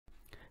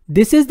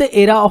This is the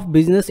era of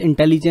business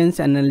intelligence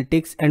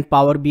analytics, and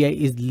Power BI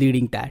is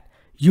leading that.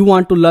 You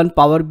want to learn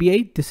Power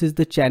BI? This is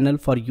the channel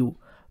for you.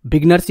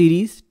 Beginner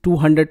series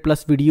 200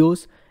 plus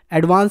videos,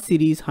 advanced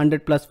series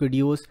 100 plus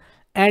videos,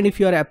 and if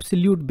you are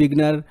absolute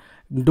beginner,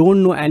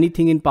 don't know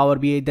anything in Power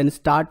BI, then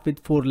start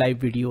with 4 live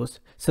videos.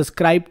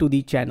 Subscribe to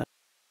the channel.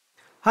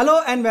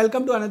 Hello and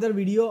welcome to another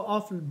video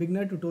of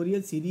beginner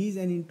tutorial series,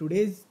 and in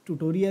today's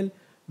tutorial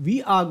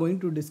we are going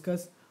to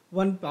discuss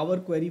one Power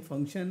Query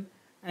function,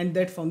 and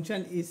that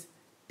function is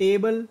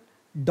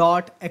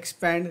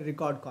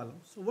Table.ExpandRecordColumn.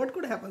 So what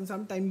could happen,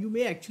 sometime you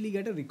may actually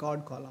get a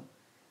record column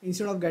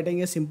instead of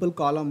getting a simple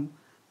column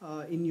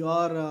in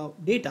your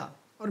data,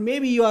 or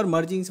maybe you are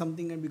merging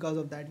something and because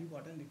of that you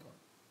got a record.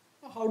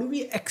 How do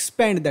we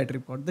expand that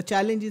record? The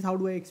challenge is, how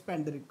do I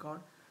expand the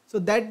record? So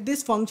that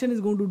this function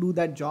is going to do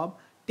that job.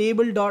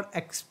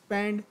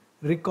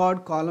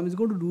 Table.ExpandRecordColumn is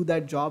going to do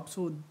that job.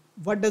 So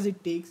what does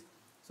it take?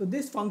 So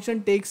this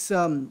function takes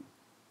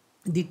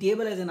the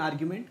table as an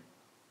argument.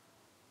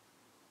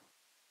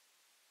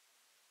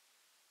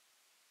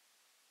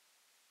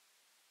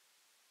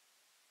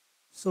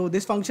 So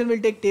this function will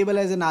take table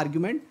as an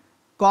argument,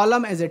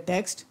 column as a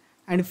text,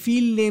 and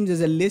field names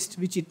as a list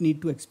which it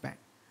need to expand.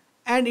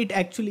 And it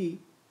actually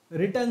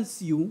returns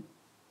you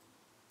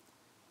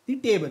the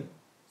table.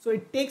 So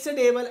it takes a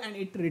table and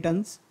it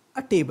returns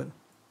a table.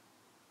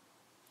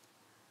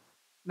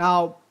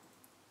 Now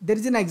there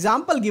is an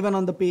example given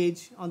on the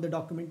page, on the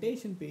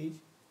documentation page.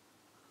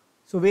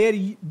 So where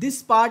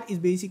this part is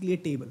basically a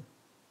table.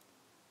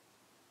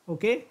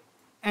 Okay.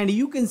 And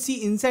you can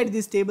see inside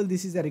this table,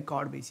 this is a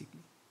record basically.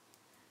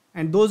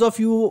 And those of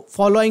you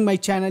following my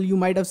channel, you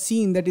might have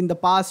seen that in the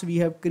past we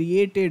have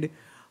created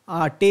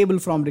a table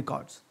from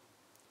records.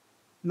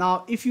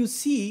 Now, if you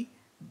see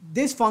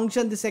this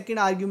function, the second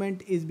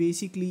argument is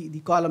basically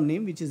the column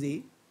name, which is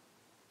A.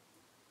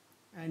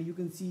 And you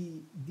can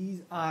see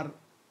these are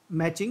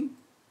matching.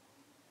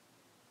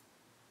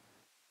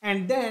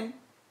 And then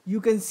you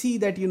can see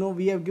that,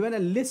 we have given a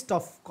list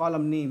of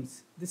column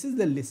names. This is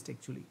the list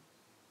actually.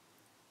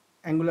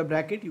 Angular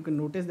bracket, you can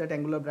notice that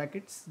angular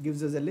brackets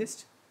gives us a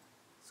list.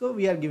 So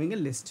we are giving a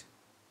list.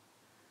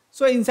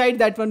 So inside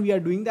that one, we are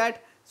doing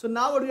that. So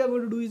now what we are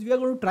going to do is we are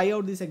going to try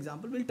out this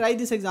example. We'll try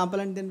this example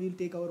and then we'll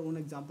take our own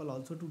example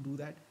also to do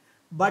that.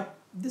 But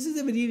this is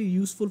a very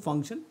useful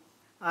function.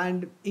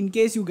 And in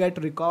case you get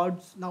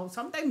records, now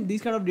sometimes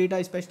these kind of data,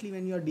 especially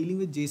when you are dealing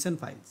with JSON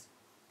files,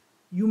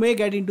 you may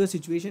get into a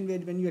situation where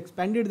when you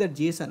expanded that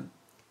JSON,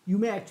 you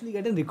may actually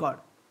get a record.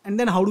 And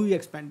then how do you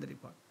expand the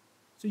record?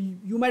 So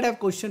you might have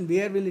question,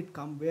 where will it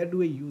come? Where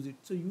do I use it?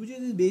 So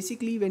usually is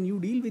basically when you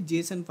deal with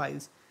JSON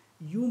files,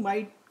 you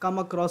might come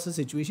across a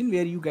situation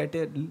where you get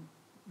a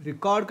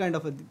record kind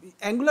of a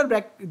angular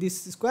bracket.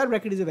 This square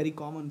bracket is a very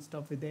common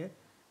stuff with there,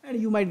 and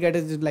you might get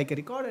it like a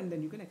record and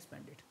then you can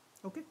expand it.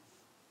 Okay.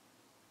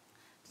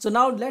 So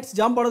now let's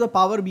jump out of the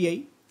Power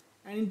BI,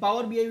 and in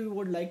Power BI we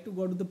would like to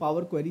go to the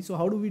Power Query. So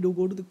how do we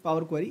go to the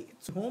Power Query?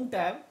 So Home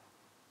tab,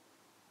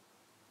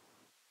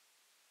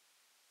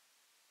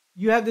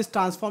 you have this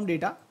transform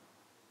data,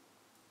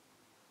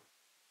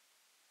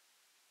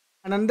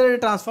 and under the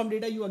transform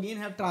data you again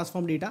have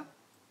transform data.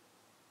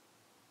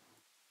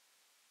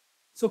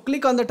 So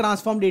click on the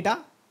transform data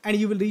and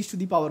you will reach to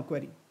the Power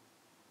Query.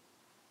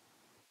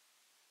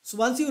 So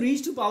once you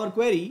reach to Power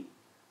Query,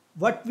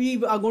 what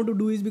we are going to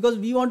do is, because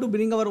we want to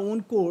bring our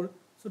own code,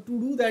 so to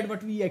do that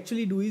what we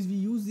actually do is we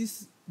use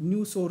this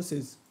new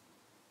sources,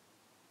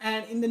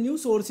 and in the new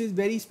sources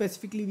very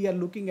specifically we are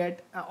looking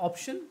at an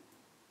option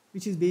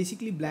which is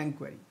basically blank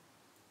query.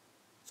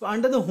 So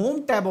under the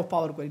Home tab of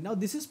Power Query, now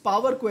this is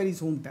Power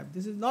Query's Home tab.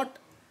 This is not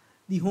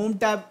the Home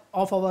tab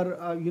of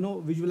our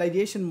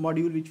visualization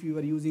module which we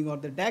were using, or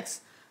the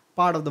DAX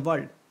part of the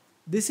world.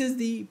 This is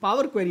the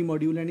Power Query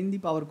module, and in the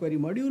Power Query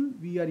module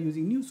we are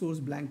using new source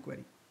blank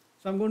query.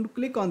 So I'm going to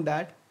click on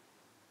that.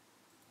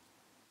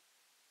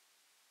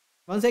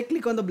 Once I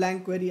click on the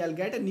blank query, I'll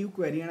get a new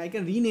query and I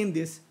can rename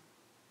this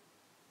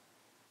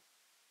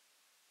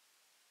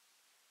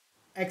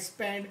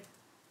expand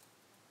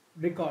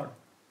record.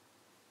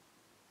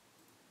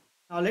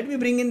 Now let me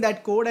bring in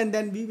that code and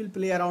then we will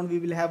play around. We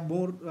will have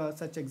more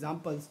such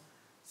examples.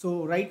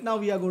 So right now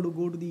we are going to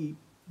go to the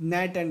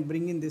net and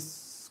bring in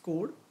this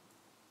code.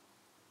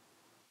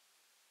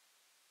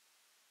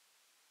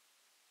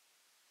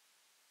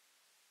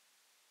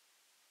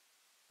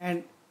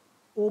 And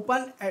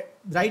open,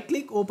 right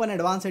click, open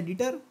advanced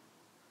editor,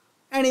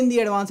 and in the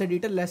advanced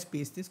editor let's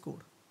paste this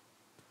code.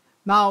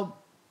 Now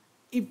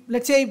if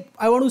let's say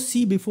I want to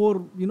see before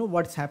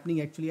what's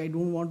happening, actually I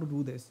don't want to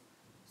do this.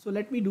 So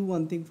let me do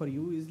one thing for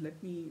you, is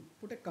let me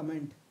put a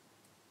comment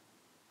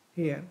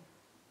here.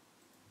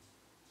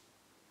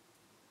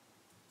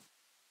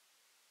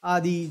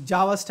 The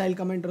Java style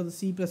comment or the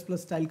C++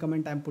 style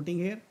comment I'm putting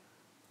here,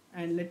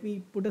 and let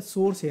me put a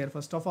source here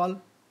first of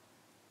all,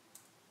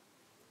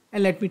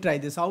 and let me try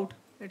this out.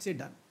 Let's say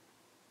done.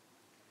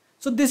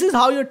 So this is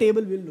how your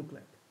table will look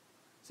like.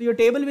 So your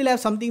table will have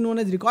something known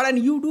as record, and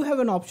you do have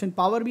an option.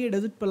 Power BI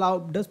does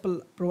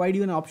provide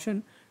you an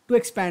option to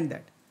expand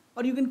that.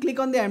 or you can click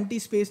on the empty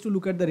space to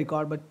look at the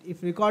record. But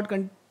if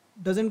record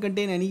doesn't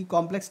contain any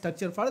complex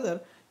structure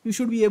further, you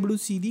should be able to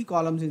see the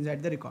columns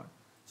inside the record.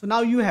 So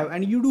now you have,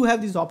 and you do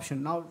have this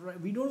option. Now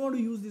we don't want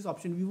to use this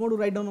option. We want to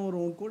write down our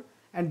own code,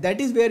 and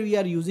that is where we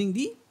are using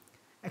the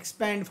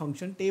expand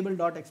function,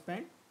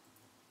 table.expand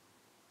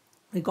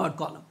record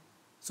column.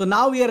 So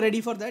now we are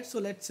ready for that. So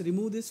let's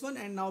remove this one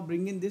and now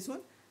bring in this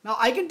one. Now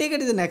I can take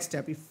it as a next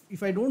step.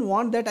 If I don't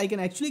want that, I can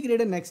actually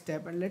create a next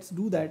step, and let's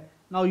do that.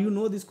 Now you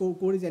know this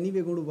code is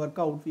anyway going to work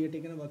out. We are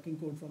taking a working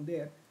code from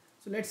there.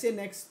 So let's say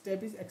next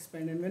step is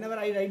expand, and whenever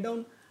I write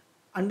down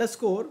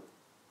underscore,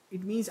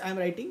 it means I am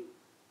writing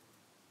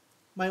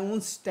my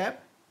own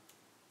step.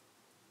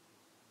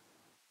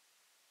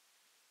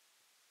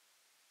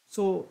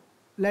 So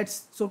the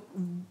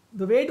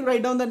way to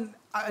write down the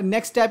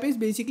next step is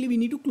basically we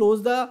need to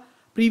close the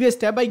previous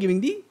step by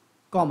giving the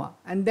comma,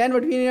 and then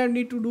what we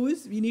need to do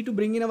is we need to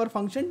bring in our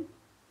function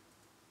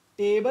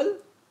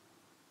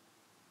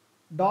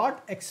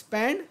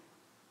table.expand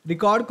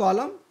record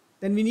column.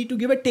 Then we need to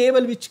give a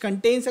table which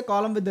contains a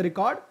column with the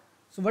record.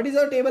 So what is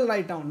our table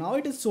right now? Now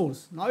it is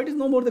source. Now it is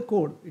no more the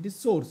code, it is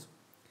source.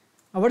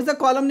 Now what is the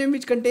column name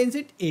which contains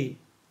it? A.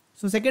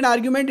 So second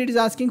argument, it is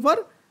asking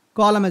for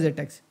column as a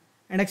text.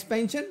 And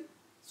expansion,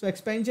 so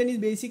expansion is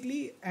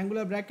basically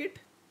angular bracket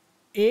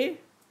A,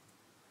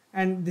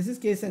 and this is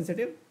case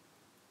sensitive,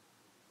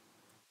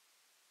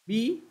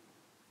 B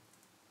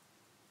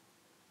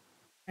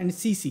and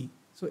CC.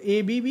 So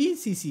A, B, B,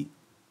 CC.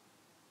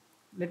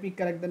 Let me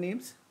correct the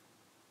names.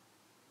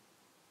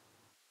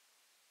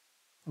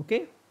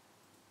 Okay.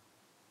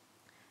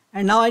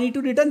 And now I need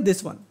to return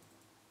this one.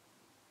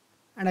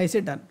 And I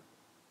say done.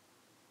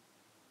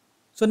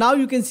 So now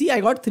you can see I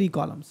got 3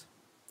 columns.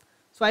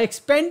 So I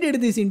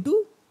expanded this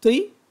into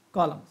 3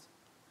 columns.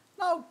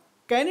 Now,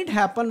 can it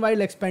happen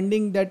while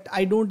expanding that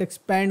I don't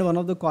expand one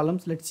of the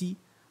columns? Let's see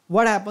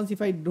what happens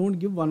if I don't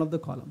give one of the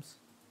columns.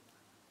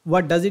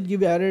 What does it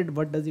give error?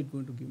 What does it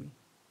going to give me?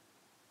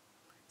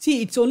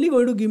 See, it's only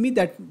going to give me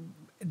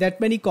that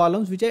many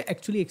columns which I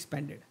actually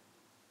expanded.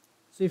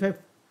 So if I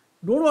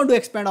don't want to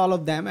expand all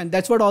of them, and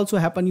that's what also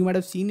happened, you might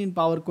have seen in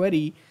Power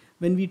Query,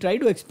 when we try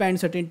to expand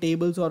certain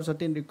tables or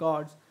certain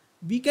records,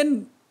 we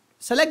can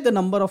select the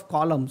number of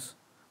columns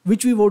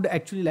which we would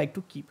actually like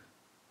to keep.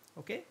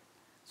 Okay,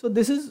 so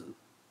this is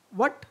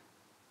what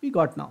we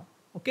got now.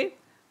 Okay,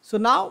 so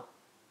now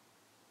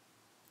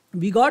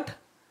we got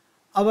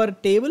our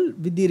table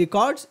with the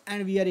records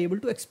and we are able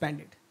to expand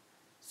it.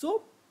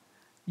 So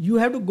you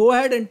have to go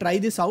ahead and try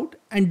this out,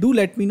 and do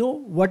let me know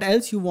what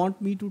else you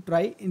want me to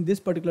try in this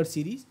particular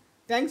series.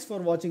 Thanks for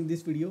watching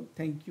this video.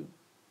 Thank you.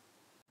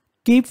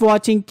 Keep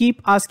watching, keep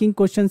asking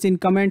questions in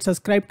comments,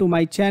 subscribe to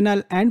my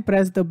channel and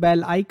press the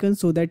bell icon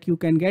so that you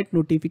can get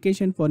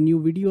notification for new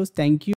videos. Thank you.